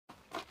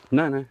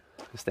No,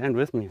 stand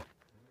with me.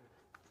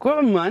 Come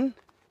on, man.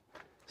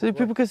 So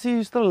people can see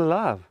you're still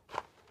alive.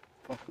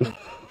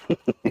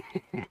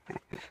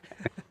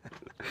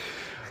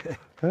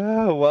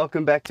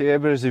 Welcome back to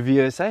Airbrush of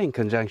USA in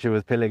conjunction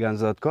with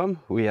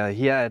Peleguns.com. We are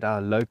here at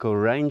our local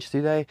range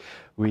today.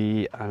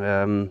 We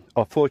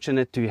are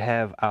fortunate to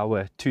have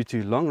our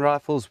 22 long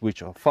rifles,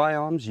 which are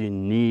firearms. You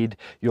need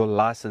your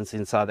license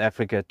in South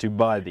Africa to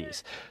buy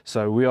these.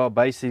 So we are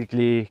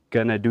basically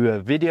going to do a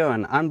video,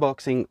 an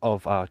unboxing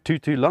of our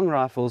 22 long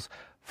rifles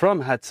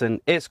from Hatsan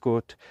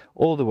Escort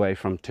all the way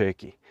from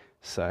Turkey.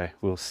 So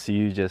we'll see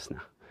you just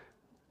now.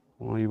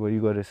 What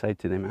you got to say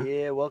to them, huh?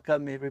 Yeah,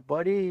 welcome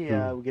everybody.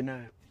 We're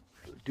gonna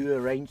do a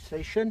range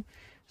session,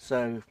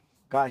 so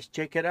guys,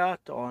 check it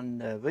out on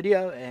the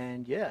video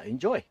and yeah,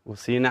 enjoy. We'll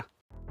see you now.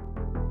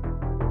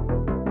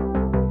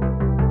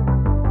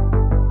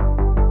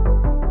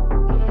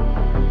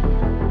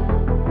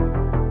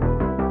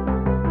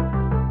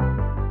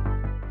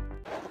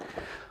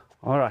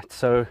 All right,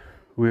 so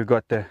we've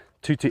got the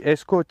 22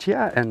 Escort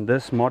here, and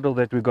this model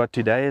that we got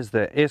today is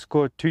the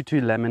Escort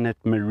 22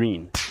 Laminate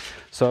Marine.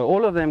 So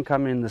all of them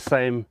come in the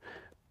same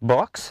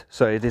box,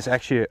 so it is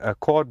actually a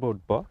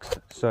cardboard box.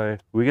 So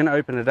we're going to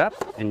open it up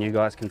and you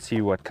guys can see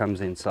what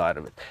comes inside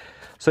of it.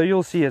 So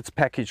you'll see it's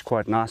packaged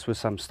quite nice with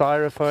some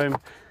styrofoam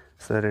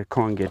so that it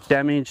can't get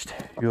damaged.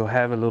 You'll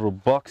have a little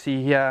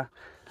boxy here,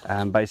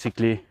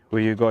 basically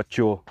where you got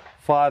your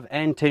 5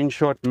 and 10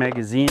 shot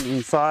magazine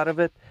inside of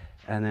it,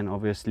 and then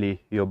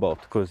obviously your bolt,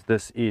 because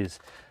this is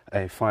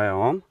a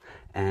firearm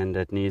and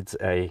it needs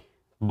a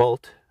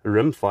bolt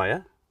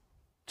rimfire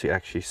to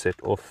actually set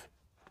off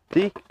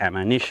the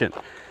ammunition.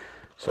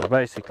 So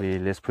basically,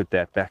 let's put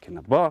that back in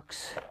the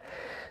box.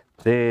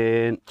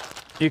 Then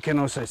you can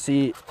also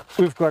see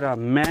we've got our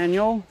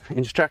manual,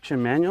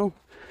 instruction manual.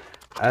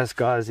 As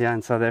guys here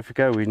in South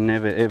Africa, we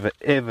never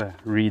ever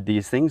read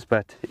these things,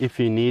 but if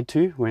you need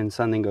to when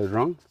something goes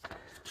wrong,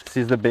 this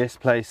is the best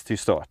place to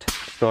start.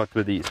 Start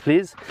with these,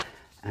 please,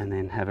 and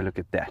then have a look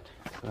at that.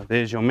 So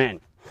there's your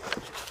manual.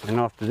 And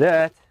after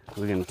that,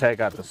 we're going to take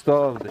out the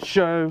star of the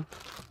show.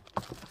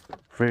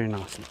 Very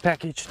nicely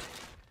packaged.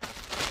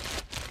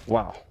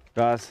 Wow,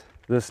 guys,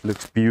 this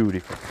looks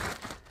beautiful.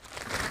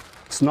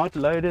 It's not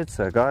loaded,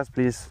 so guys,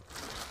 please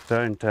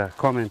don't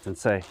comment and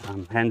say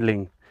I'm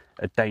handling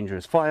a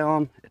dangerous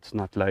firearm. It's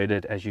not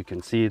loaded. As you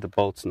can see, the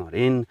bolt's not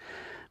in,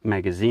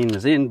 magazine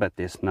is in, but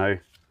there's no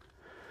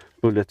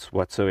bullets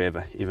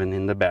whatsoever, even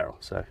in the barrel.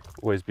 So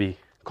always be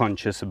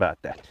conscious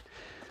about that.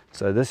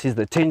 So this is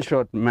the 10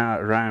 shot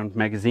round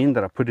magazine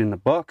that I put in the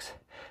box.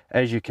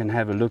 As you can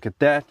have a look at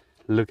that.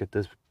 Look at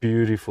this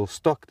beautiful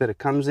stock that it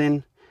comes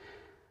in.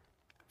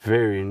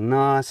 Very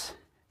nice.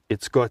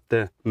 It's got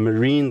the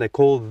marine, they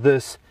call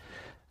this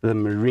the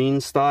marine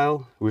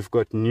style. We've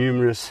got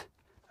numerous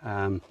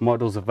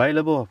models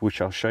available, which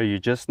I'll show you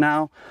just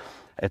now.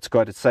 It's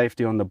got its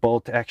safety on the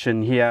bolt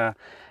action here.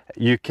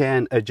 You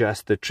can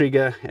adjust the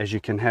trigger, as you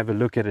can have a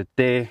look at it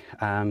there.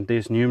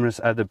 There's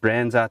numerous other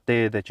brands out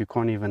there that you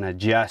can't even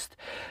adjust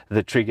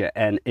the trigger,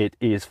 and it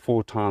is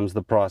 4 times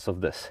the price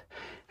of this.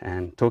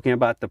 And talking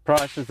about the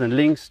prices and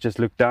links, just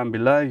look down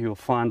below. You'll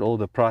find all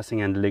the pricing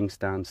and links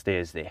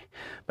downstairs there.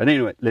 But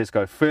anyway, let's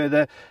go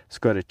further. It's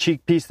got a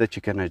cheek piece that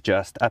you can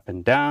adjust up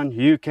and down.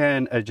 You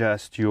can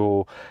adjust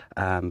your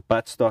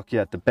buttstock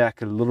here at the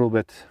back a little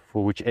bit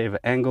for whichever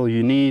angle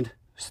you need.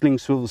 Sling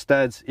swivel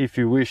studs if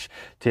you wish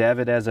to have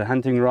it as a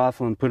hunting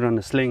rifle and put it on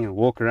a sling and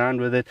walk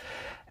around with it.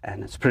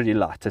 And it's pretty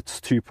light.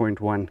 It's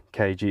 2.1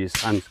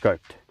 kgs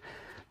unscoped.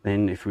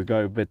 Then if we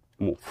go a bit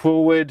more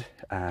forward,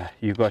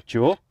 you got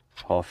your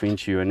 1/2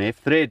 inch UNF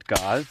thread,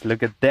 guys.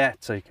 Look at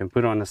that. So you can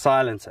put on a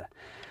silencer,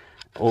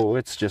 or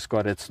it's just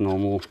got its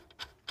normal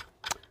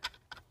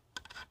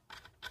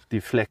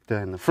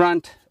deflector in the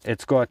front.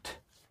 It's got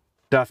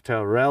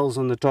Dovetail rails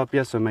on the top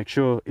here, so make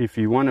sure if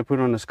you want to put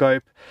on a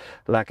scope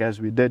like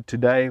as we did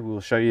today,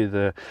 we'll show you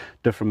the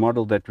different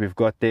model that we've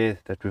got there,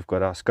 that we've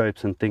got our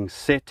scopes and things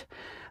set.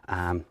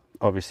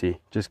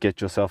 Obviously just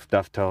get yourself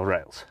Dovetail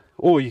rails,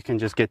 or you can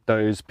just get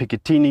those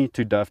Picatinny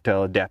to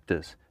Dovetail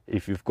adapters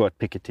if you've got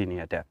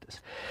Picatinny adapters,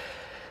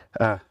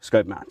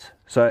 scope mounts.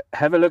 So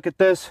have a look at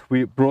this.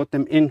 We brought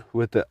them in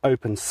with the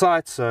open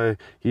sight, so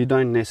you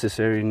don't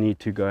necessarily need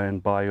to go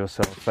and buy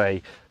yourself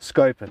a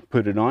scope and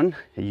put it on.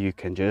 You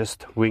can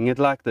just wing it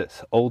like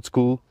this, old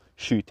school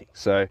shooting.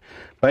 So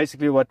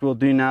basically what we'll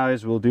do now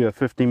is we'll do a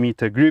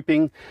 50-meter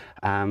grouping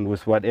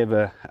with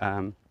whatever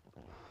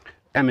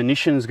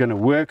ammunition is going to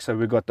work. So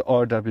we've got the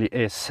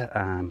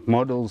RWS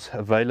models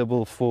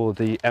available for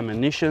the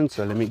ammunition,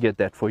 so let me get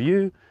that for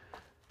you.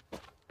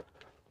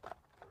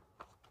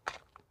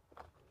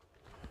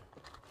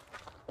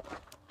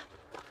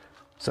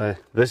 So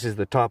this is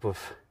the type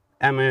of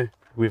ammo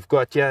we've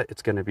got here.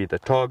 It's going to be the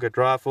target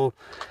rifle,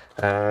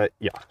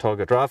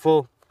 target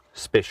rifle,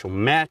 special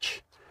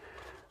match.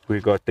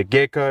 We've got the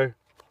Gecko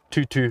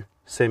 22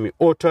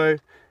 semi-auto,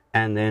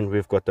 and then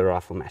we've got the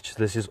rifle match.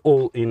 This is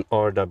all in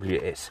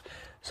RWS.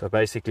 So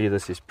basically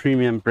this is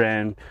premium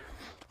brand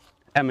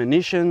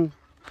ammunition,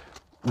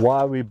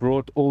 why we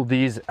brought all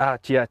these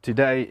out here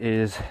today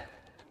is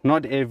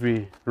not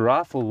every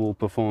rifle will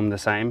perform the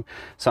same.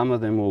 Some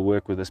of them will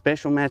work with a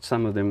special match,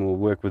 some of them will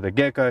work with a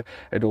gecko.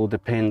 It all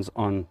depends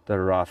on the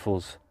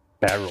rifle's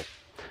barrel.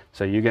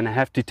 So you're going to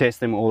have to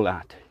test them all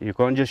out. You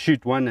can't just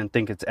shoot one and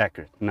think it's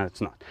accurate. No, it's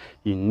not.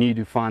 You need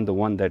to find the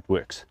one that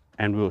works,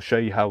 and we'll show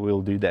you how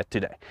we'll do that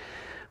today.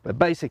 But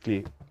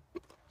basically,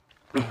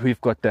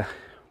 we've got the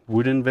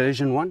wooden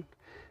version one.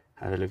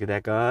 Have a look at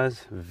that,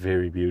 guys.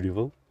 Very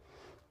beautiful.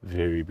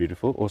 Very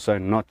beautiful. Also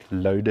not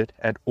loaded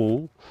at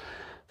all.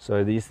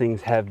 So these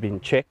things have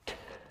been checked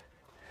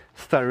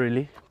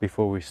thoroughly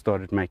before we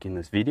started making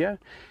this video.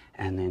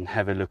 And then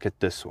have a look at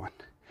this one.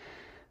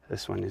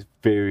 This one is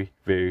very,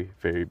 very,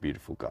 very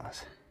beautiful,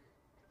 guys.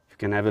 You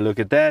can have a look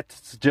at that.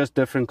 It's just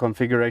different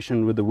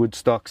configuration with the wood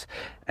stocks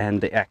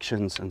and the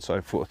actions and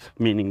so forth,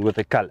 meaning with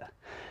the color.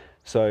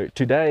 So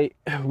today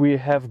we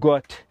have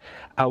got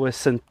our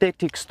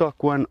synthetic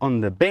stock one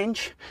on the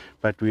bench,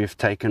 but we've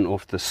taken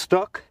off the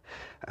stock.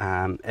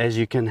 As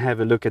you can have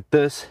a look at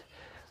this,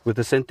 with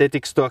the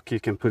synthetic stock you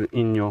can put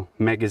in your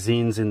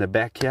magazines in the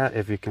back here.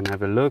 If you can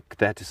have a look,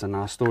 that is a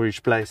nice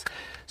storage place,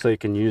 so you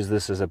can use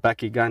this as a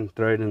bucky gun,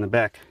 throw it in the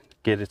back,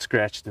 get it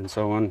scratched and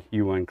so on,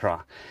 you won't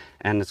cry.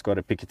 And it's got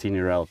a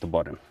Picatinny rail at the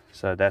bottom,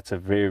 so that's a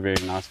very,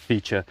 very nice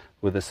feature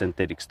with the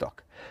synthetic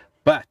stock.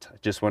 But I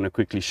just want to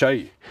quickly show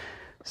you.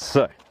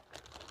 So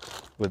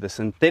with the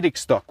synthetic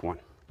stock one,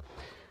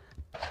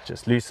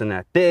 just loosen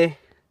that there,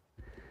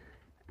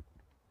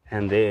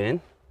 and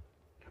then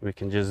we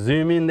can just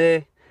zoom in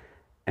there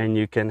and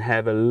you can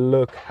have a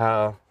look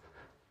how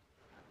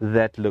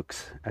that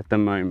looks at the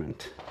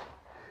moment.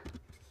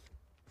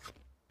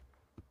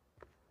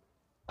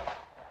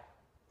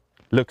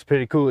 Looks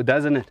pretty cool,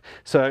 doesn't it?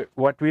 So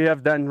what we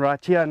have done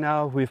right here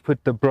now, we've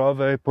put the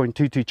Bravo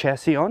 .22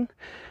 chassis on.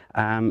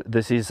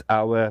 This is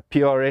our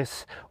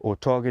PRS or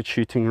target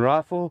shooting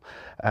rifle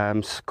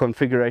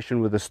configuration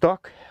with the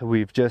stock.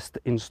 We've just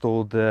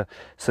installed the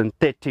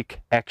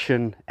synthetic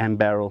action and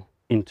barrel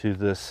into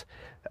this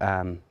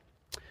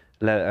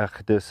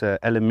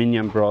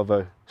aluminium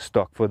Bravo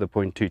stock for the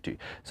 .22.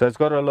 So it's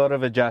got a lot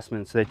of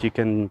adjustments that you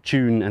can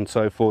tune and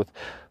so forth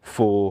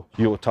for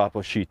your type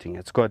of shooting.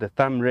 It's got a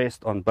thumb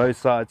rest on both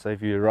sides, so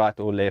if you're right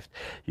or left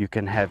you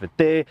can have it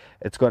there.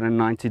 It's got a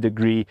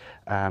 90-degree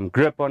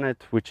grip on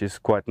it, which is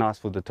quite nice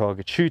for the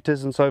target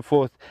shooters and so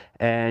forth.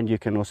 And you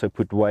can also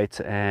put weights,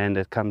 and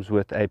it comes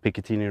with a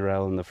Picatinny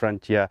rail in the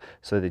front here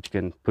so that you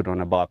can put on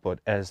a bipod,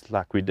 as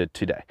like we did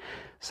today.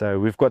 So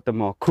we've got the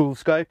Mark Cool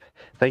scope.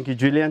 Thank you,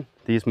 Julian.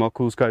 These Mark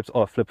Cool scopes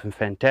are flipping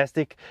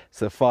fantastic.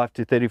 It's a 5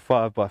 to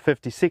 35 by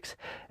 56,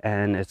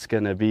 and it's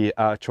going to be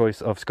our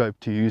choice of scope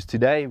to use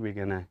today. We're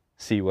going to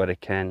see what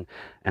it can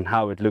and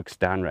how it looks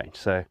downrange.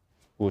 So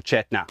we'll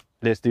chat now.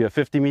 Let's do a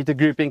 50-meter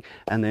grouping,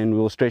 and then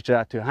we'll stretch it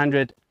out to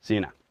 100. See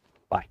you now.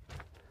 Bye.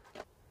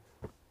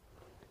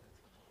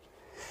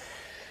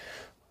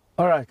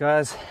 All right,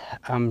 guys.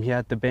 I'm here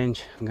at the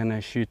bench. I'm going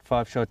to shoot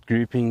 5-shot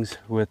groupings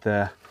with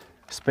a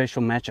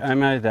special match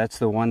ammo. That's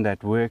the one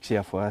that works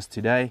here for us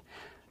today.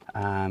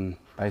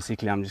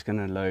 Basically I'm just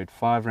going to load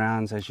 5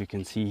 rounds, as you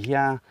can see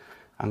here.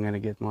 I'm going to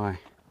get my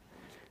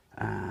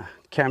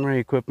camera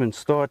equipment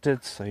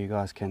started so you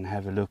guys can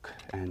have a look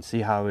and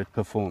see how it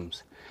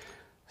performs.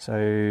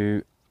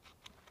 So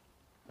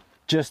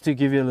just to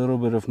give you a little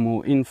bit of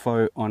more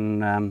info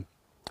on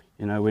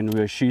you know, when we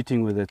were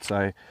shooting with it,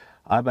 so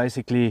I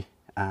basically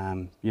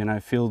you know,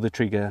 feel the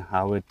trigger,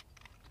 how it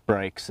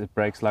breaks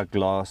like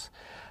glass.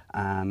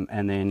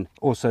 And then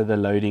also the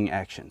loading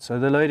action. So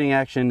the loading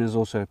action is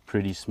also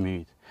pretty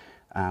smooth.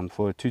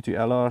 For a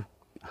 22LR,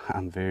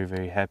 I'm very,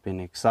 very happy and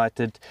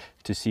excited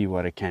to see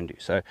what it can do.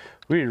 So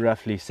we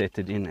roughly set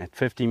it in at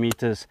 50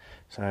 meters.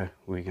 So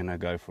we're gonna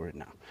go for it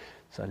now.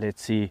 So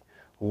let's see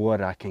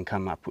what I can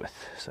come up with.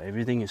 So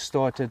everything is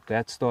started,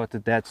 that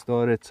started, that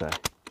started. So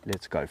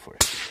let's go for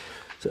it.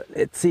 So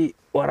let's see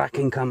what I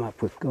can come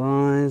up with,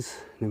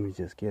 guys. Let me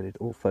just get it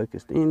all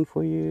focused in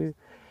for you.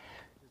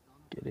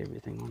 Get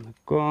everything on the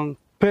gong.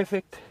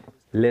 Perfect.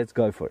 Let's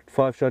go for it.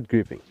 5-shot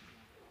grouping.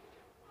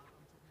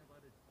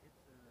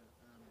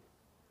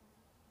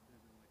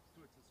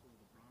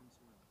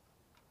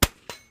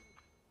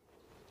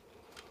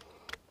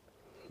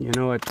 You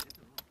know what,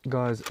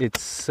 guys? It's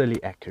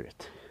silly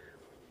accurate.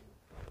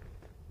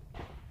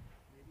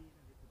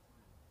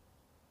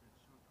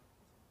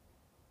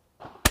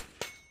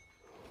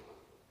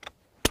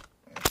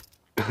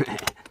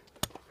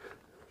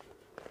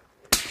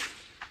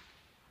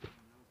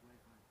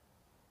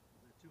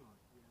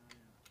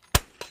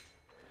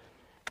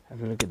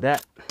 Have a look at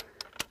that.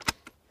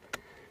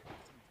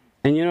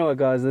 And you know what,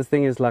 guys, this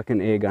thing is like an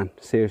air gun.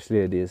 Seriously,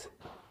 it is.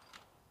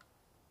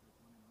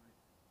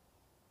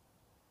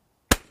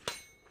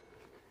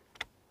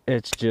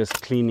 It's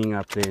just cleaning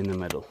up there in the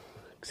middle,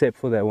 except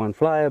for that one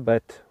flyer,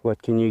 but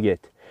what can you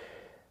get?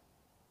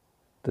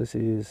 This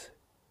is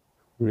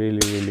really,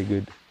 really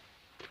good.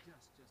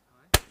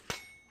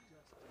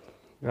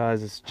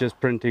 Guys, it's just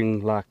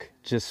printing, like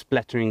just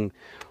splattering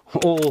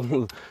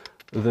all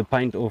the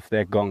paint off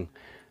that gong.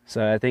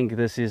 So I think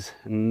this is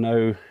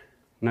no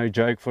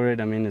joke for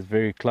it. I mean, it's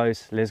very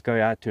close. Let's go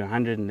out to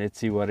 100 and let's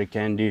see what it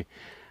can do.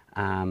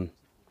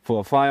 For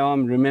a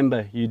firearm,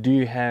 remember, you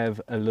do have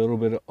a little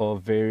bit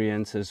of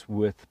variances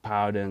with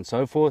powder and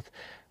so forth.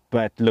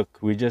 But look,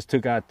 we just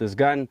took out this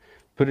gun,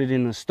 put it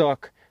in the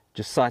stock,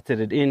 just sighted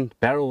it in,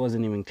 barrel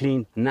wasn't even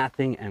clean,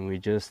 nothing, and we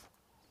just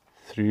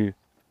threw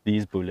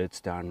these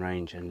bullets down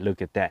range. And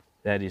look at that.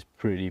 That is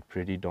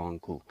pretty darn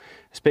cool,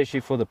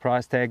 especially for the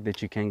price tag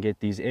that you can get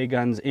these air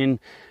guns in.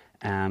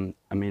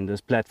 I mean, this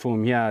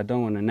platform here, I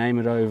don't want to name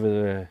it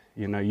over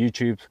the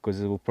YouTube, because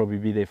it will probably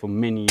be there for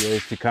many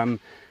years to come.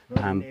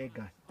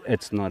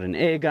 It's not an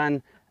air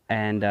gun,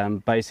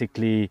 and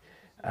basically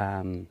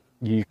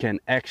you can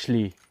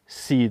actually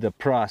see the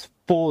price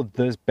for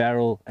this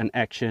barrel and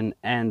action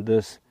and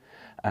this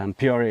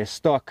PRS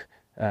stock,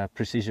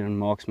 precision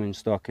marksman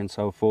stock and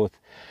so forth.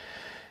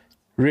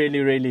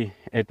 Really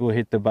it will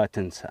hit the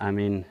buttons. I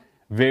mean,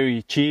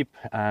 very cheap.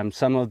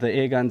 Some of the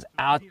air guns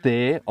out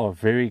there are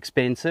very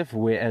expensive,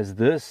 whereas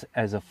this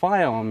as a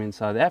firearm in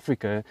South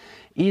Africa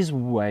is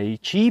way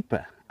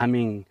cheaper. I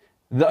mean,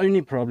 the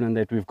only problem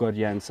that we've got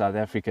here in South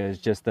Africa is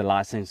just the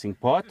licensing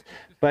part,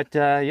 but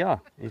yeah,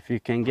 if you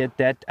can get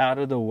that out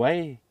of the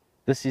way,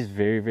 this is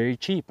very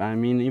cheap. I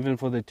mean, even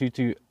for the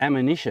 22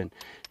 ammunition,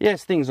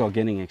 yes, things are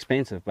getting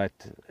expensive, but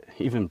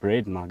even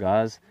bread, my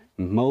guys,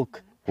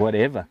 milk,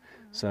 whatever.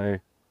 So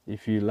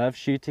if you love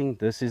shooting,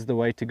 this is the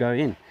way to go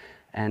in.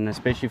 And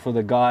especially for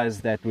the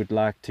guys that would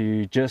like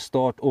to just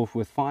start off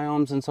with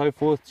firearms and so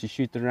forth, to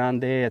shoot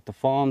around there at the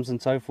farms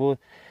and so forth,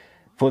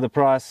 for the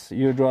price,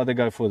 you'd rather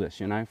go for this,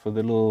 for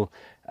the little,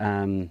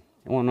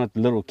 well, not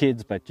little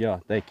kids, but yeah,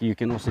 you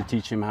can also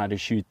teach them how to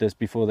shoot this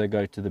before they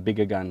go to the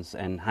bigger guns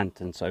and hunt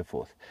and so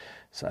forth.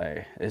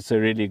 So it's a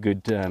really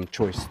good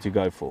choice to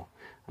go for.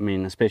 I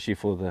mean, especially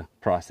for the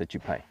price that you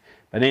pay.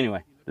 But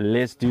anyway,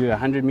 let's do a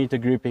 100-meter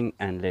grouping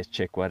and let's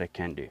check what it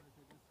can do.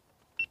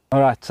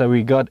 Alright, so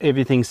we got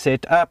everything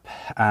set up.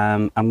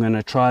 I'm going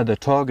to try the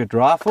target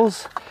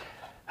rifles.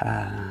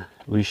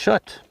 We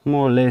shot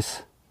more or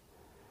less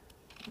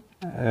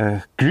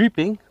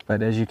grouping,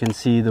 but as you can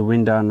see, the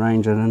wind down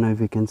range, I don't know if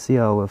you can see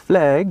our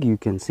flag, you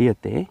can see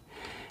it there.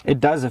 It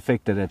does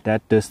affect it at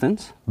that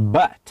distance,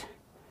 but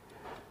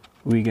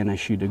we're going to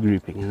shoot a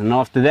grouping, and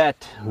after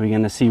that we're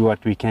going to see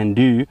what we can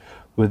do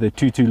with a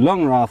 22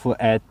 long rifle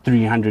at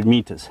 300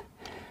 meters.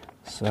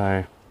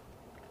 So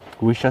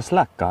wish us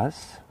luck,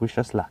 guys, wish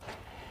us luck.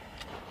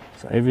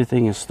 So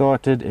everything is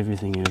started,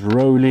 everything is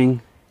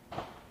rolling,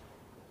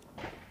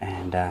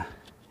 and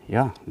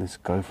yeah, let's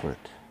go for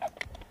it.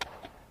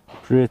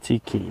 Pretty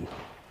keen.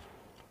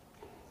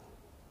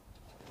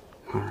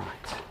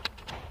 Alright,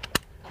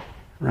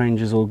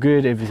 range is all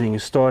good, everything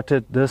is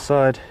started, this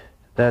side,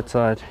 that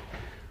side,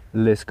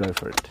 let's go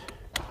for it.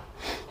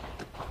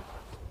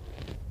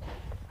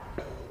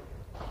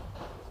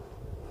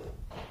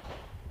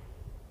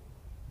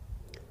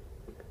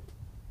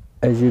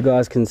 As you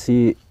guys can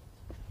see,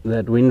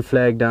 that wind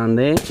flag down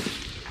there,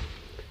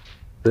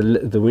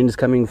 the wind is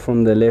coming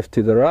from the left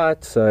to the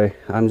right, so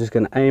I'm just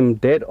going to aim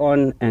dead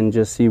on and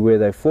just see where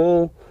they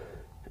fall,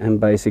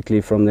 and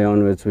basically from there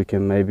onwards we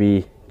can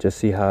maybe just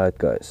see how it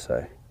goes.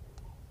 So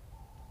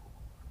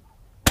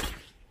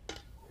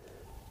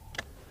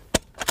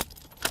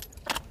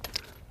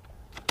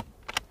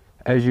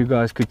as you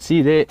guys could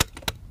see there,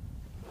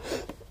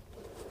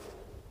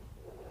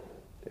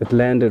 it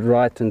landed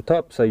right on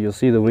top, so you'll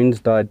see the winds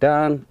died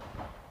down.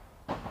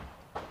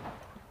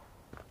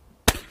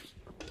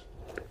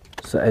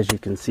 So as you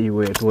can see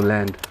where it will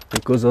land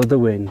because of the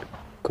wind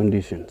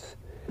conditions.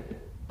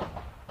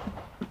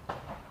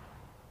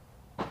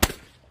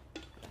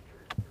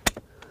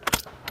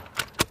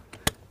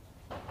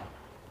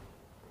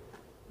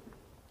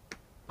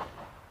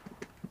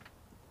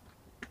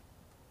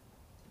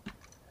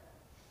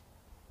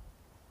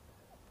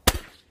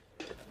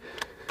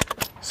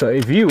 So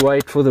if you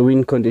wait for the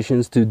wind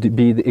conditions to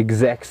be the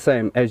exact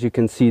same, as you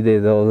can see there,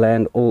 they'll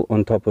land all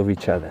on top of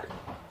each other.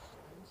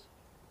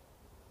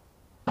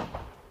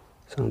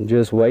 So I'm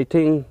just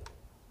waiting,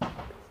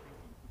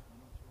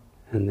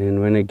 and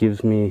then when it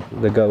gives me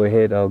the go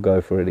ahead, I'll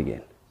go for it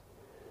again,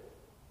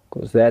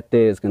 because that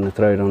there is going to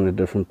throw it on a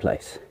different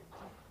place.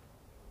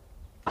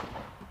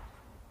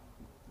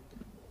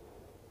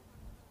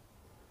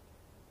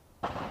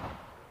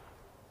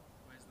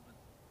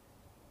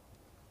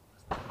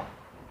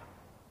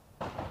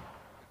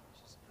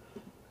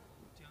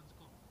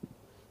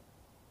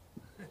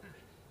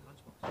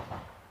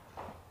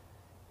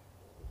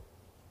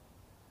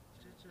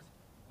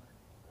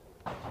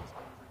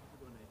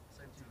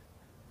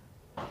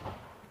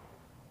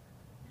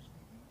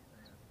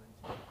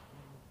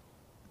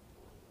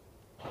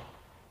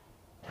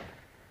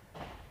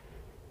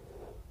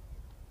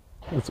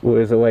 It's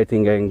always a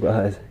waiting game,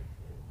 guys.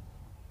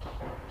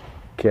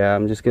 Okay,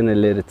 I'm just going to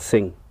let it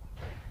sing.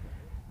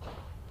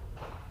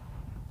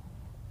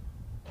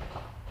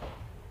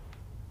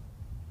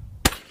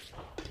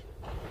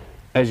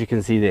 As you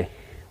can see there,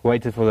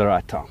 waited for the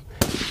right time,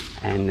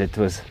 and it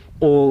was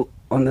all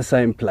on the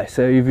same place.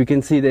 So if you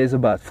can see, there's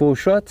about 4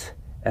 shots,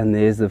 and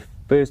there's the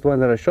first one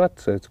that I shot,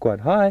 so it's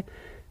quite high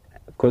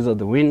because of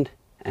the wind.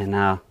 And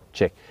now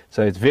check.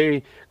 So it's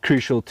very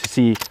crucial to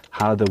see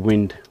how the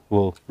wind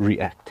will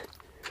react.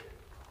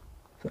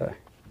 So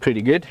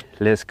pretty good.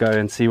 Let's go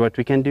and see what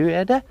we can do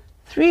at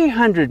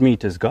 300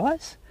 meters,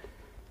 guys.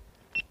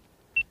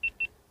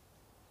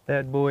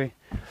 That boy.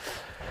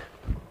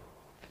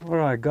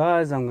 Alright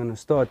guys, I'm going to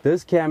start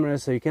this camera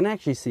so you can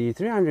actually see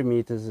 300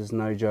 meters is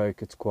no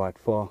joke. It's quite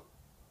far.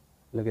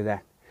 Look at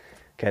that.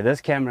 Okay,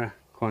 this camera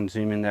can't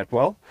zoom in that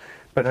well,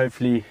 but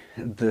hopefully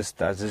this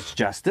does its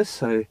justice.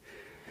 So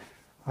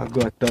I've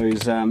got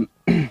those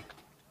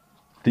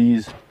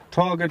these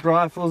target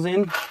rifles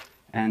in,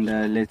 and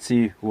let's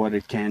see what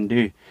it can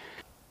do.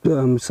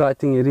 I'm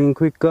sighting it in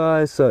quick,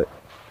 guys, so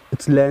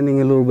it's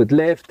landing a little bit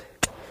left,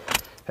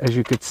 as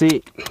you could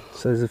see.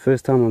 So it's the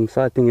first time I'm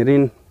sighting it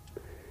in.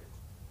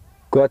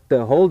 Got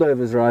the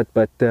holdovers right,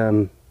 but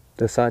the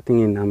sighting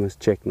in I must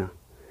check now.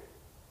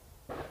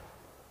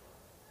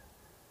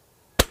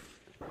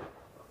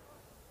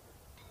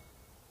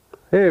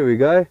 There we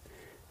go.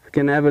 If you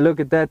can have a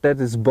look at that, that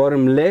is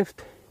bottom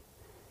left.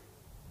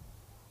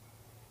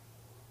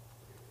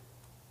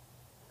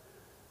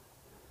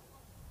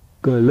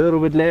 Go a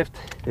little bit left.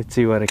 Let's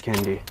see what I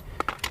can do.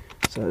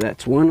 So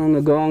that's one on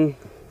the gong.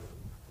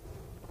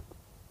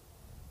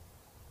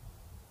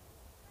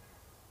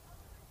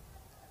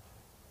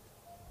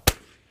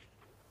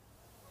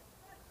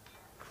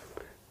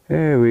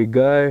 There we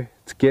go.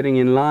 It's getting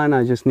in line.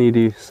 I just need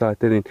to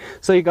sight it in.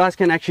 So you guys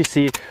can actually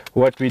see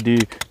what we do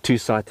to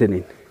sight it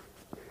in.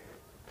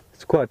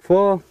 It's quite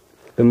far.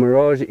 The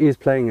Mirage is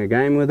playing a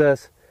game with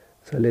us.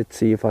 So let's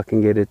see if I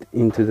can get it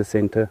into the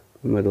center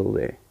middle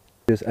there.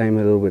 Just aim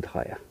a little bit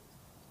higher.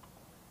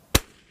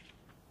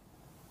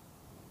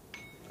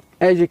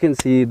 As you can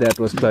see, that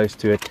was close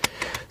to it.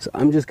 So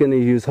I'm just going to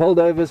use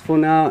holdovers for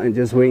now and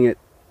just wing it.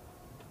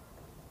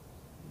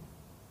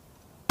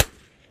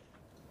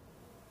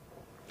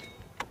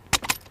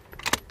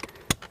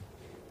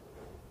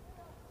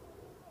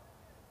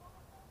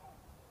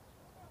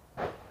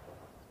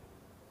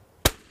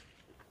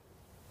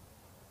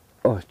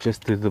 Oh,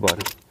 just to the bottom.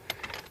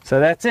 So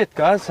that's it,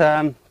 guys.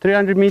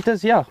 300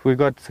 meters. Yeah, we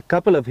got a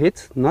couple of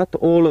hits, not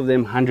all of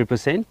them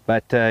 100%,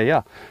 but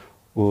yeah,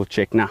 we'll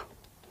check now.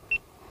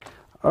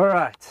 All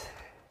right,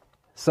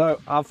 so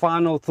our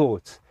final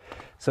thoughts.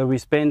 So we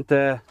spent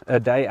a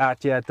day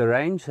out here at the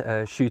range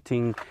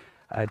shooting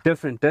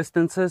different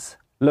distances.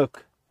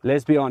 Look,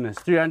 let's be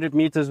honest, 300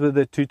 meters with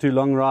a 2.2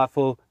 long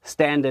rifle,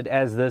 standard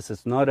as this.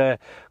 It's not a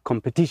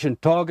competition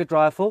target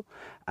rifle.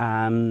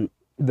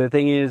 The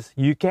thing is,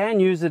 you can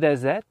use it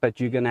as that, but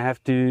you're going to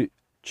have to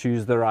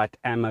choose the right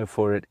ammo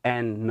for it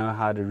and know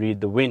how to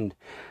read the wind.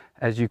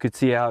 As you could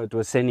see how it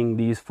was sending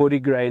these 40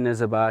 grainers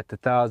about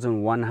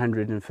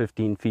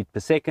 1,115 feet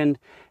per second,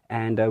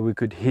 and we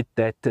could hit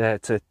that,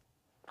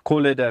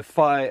 call it a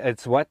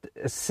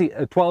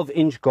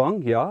 12-inch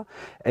gong, yeah.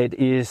 It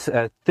is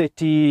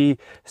 30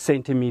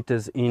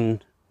 centimeters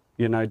in,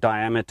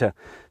 diameter.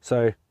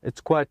 So it's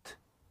quite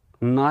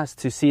nice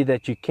to see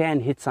that you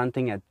can hit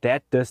something at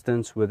that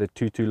distance with a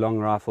 2.2 long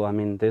rifle. I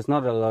mean, there's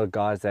not a lot of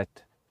guys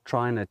that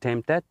try and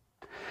attempt that,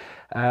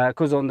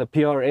 because on the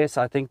PRS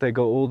I think they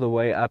go all the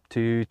way up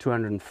to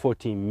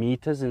 240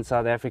 meters in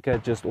South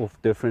Africa, just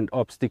off different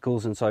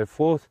obstacles and so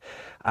forth.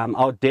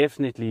 I'll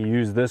definitely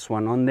use this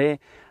one on there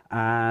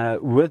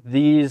with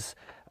these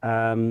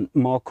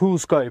Marcool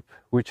scope,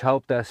 which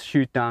helped us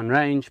shoot down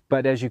range.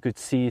 But as you could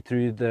see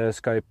through the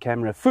scope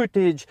camera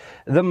footage,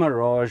 the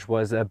Mirage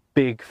was a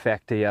big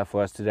factor here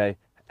for us today,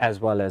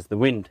 as well as the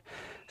wind.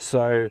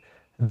 So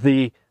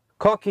the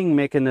cocking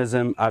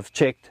mechanism, I've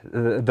checked,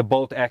 the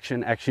bolt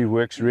action actually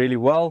works really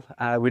well.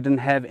 We didn't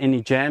have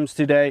any jams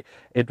today.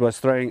 It was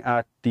throwing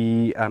out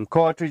the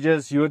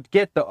cartridges. You would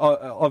get the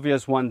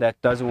obvious one that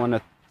doesn't want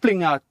to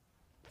fling out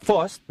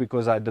fast,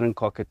 because I didn't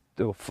cock it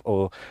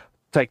or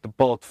take the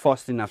bolt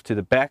fast enough to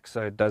the back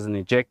so it doesn't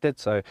eject it.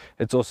 So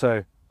it's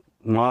also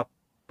my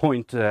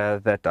point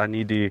that I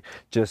need to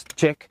just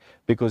check,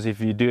 because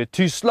if you do it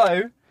too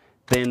slow,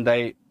 then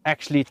they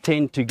actually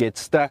tend to get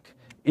stuck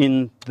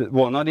in the,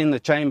 well, not in the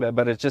chamber,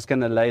 but it's just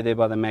going to lay there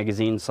by the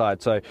magazine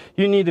side. So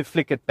you need to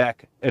flick it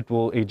back. It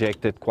will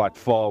eject it quite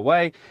far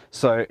away.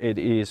 So it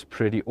is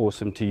pretty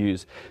awesome to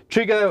use.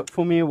 Trigger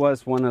for me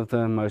was one of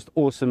the most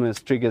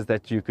awesomest triggers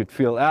that you could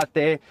feel out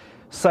there.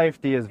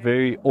 Safety is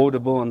very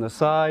audible on the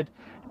side.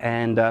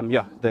 And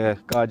yeah, the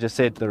guy just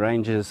said the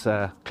range is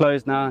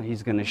closed now.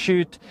 He's going to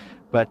shoot.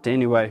 But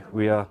anyway,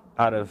 we are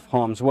out of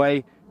harm's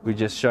way. We're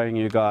just showing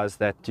you guys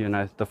that,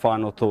 the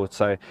final thoughts.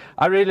 So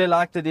I really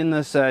liked it in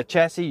this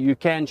chassis. You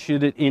can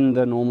shoot it in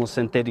the normal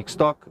synthetic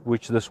stock,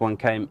 which this one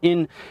came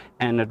in,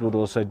 and it would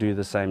also do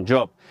the same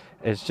job.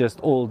 It's just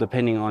all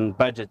depending on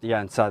budget here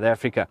in South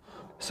Africa.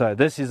 So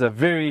this is a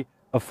very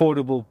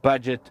affordable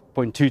budget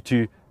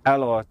 .22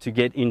 LR to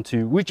get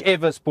into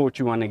whichever sport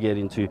you want to get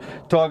into.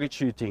 Target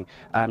shooting,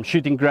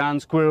 shooting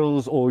ground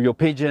squirrels or your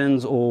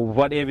pigeons or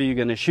whatever you're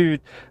going to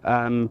shoot,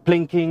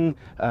 plinking,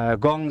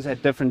 gongs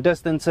at different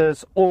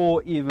distances,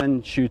 or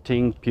even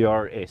shooting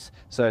PRS.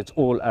 So it's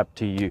all up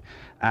to you.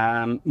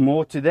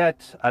 More to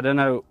that, I don't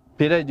know,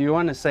 Peter, do you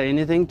want to say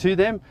anything to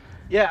them?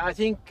 Yeah, I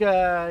think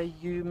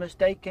you're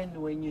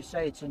mistaken when you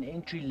say it's an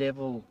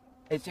entry-level.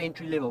 It's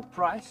entry-level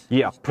price.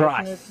 Yeah, it's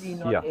price.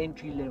 Definitely not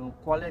entry-level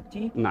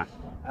quality. No.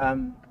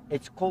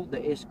 It's called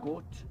the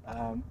Escort.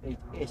 It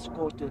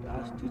escorted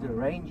us to the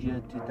range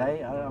here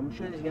today. I'm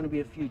sure there's going to be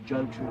a few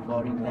jokes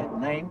regarding that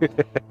name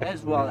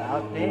as well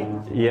out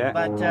there. Yeah.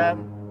 But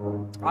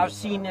I've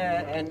seen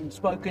and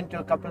spoken to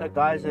a couple of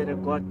guys that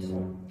have got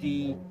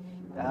the.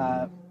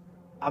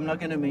 I'm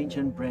not going to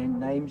mention brand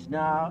names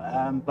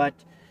now, but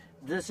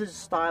this is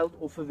styled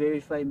off a very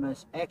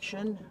famous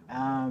action,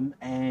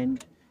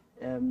 and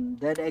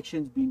that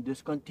action's been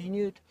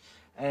discontinued,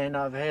 and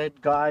I've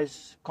had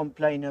guys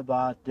complain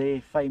about their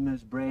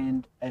famous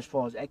brand as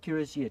far as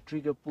accuracy, a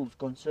trigger pull is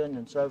concerned,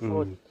 and so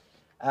forth.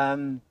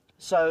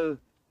 So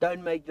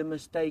don't make the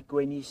mistake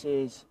when he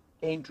says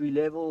entry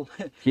level.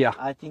 Yeah,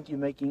 I think you're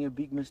making a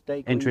big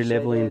mistake. Entry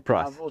level in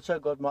price. I've also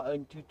got my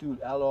own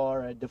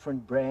 22LR, a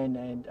different brand,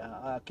 and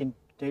I can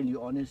tell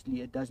you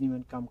honestly, it doesn't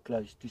even come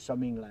close to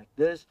something like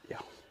this.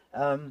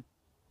 Yeah.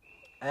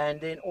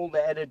 And then all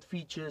the added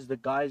features, the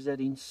guys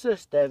that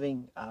insist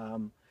having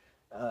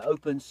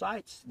open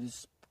sights,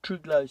 this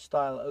truglo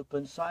style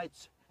open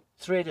sights,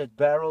 threaded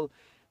barrel,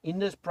 in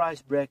this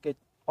price bracket,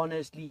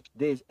 honestly,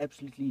 there's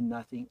absolutely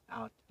nothing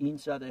out in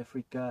South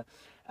Africa.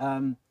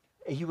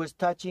 He was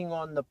touching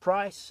on the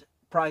price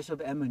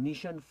of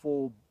ammunition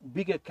for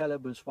bigger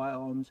calibers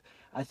firearms.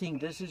 I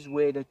think this is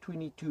where the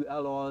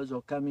 22LRs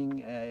are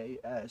coming,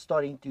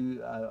 starting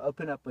to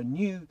open up a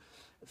new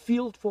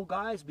field for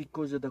guys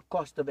because of the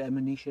cost of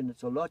ammunition.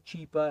 It's a lot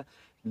cheaper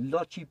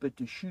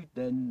to shoot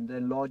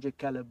than larger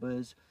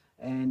calibers,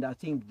 and I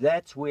think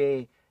that's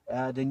where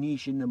the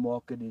niche in the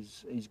market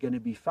is going to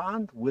be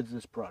found with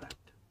this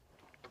product.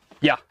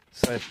 Yeah,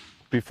 so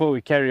before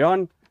we carry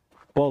on,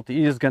 bolt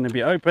is going to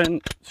be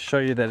open, show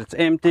you that it's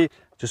empty.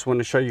 Just want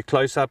to show you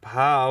close up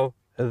how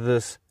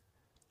this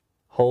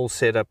whole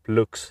setup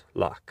looks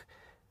like.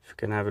 If you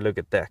can have a look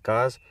at that,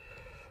 guys.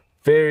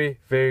 Very,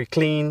 very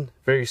clean,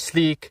 very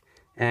sleek.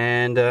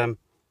 And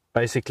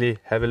basically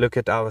have a look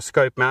at our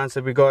scope mounts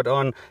that we got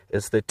on.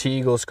 It's the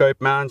T-Eagle scope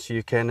mounts.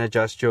 You can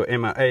adjust your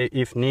MOA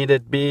if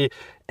needed be.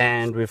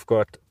 And we've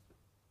got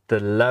the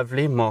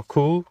lovely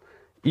Marcool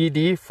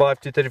ED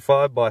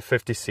 5235 by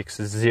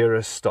 56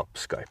 zero stop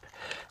scope.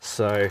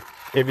 So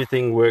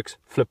everything works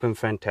flippin'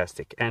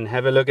 fantastic. And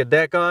have a look at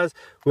that, guys.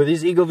 With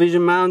these Eagle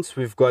Vision mounts,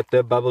 we've got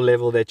the bubble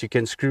level that you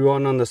can screw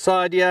on the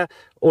side here,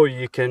 or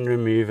you can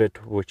remove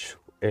it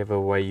whichever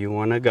way you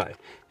want to go.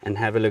 And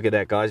have a look at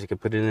that, guys. You can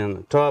put it in on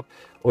the top,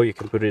 or you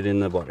can put it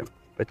in the bottom.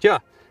 But yeah,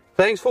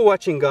 thanks for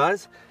watching,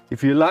 guys.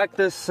 If you like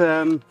this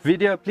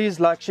video, please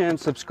like, share and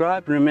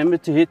subscribe. Remember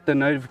to hit the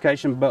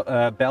notification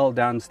bell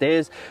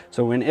downstairs,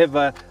 so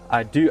whenever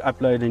I do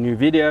upload a new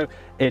video,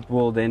 it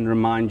will then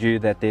remind you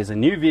that there's a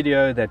new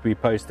video that we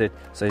posted,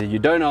 so you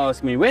don't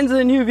ask me, when's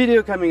the new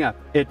video coming up?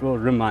 It will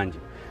remind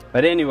you.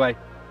 But anyway,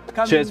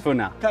 cheers for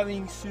now.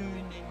 Coming soon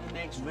in the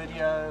next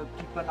video,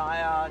 keep an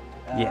eye out.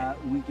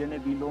 We're going to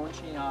be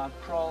launching our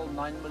Troll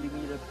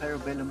 9mm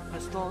Parabellum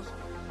pistols.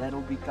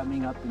 That'll be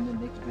coming up in the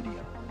next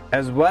video.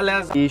 As well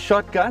as the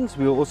shotguns,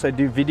 we'll also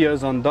do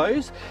videos on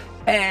those,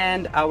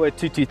 and our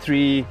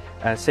 223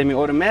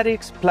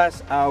 semi-automatics,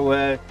 plus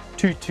our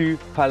 22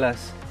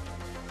 Palace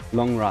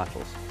long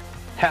rifles.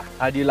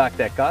 How do you like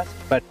that, guys?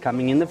 But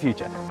coming in the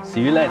future. See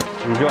you later.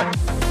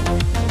 Enjoy.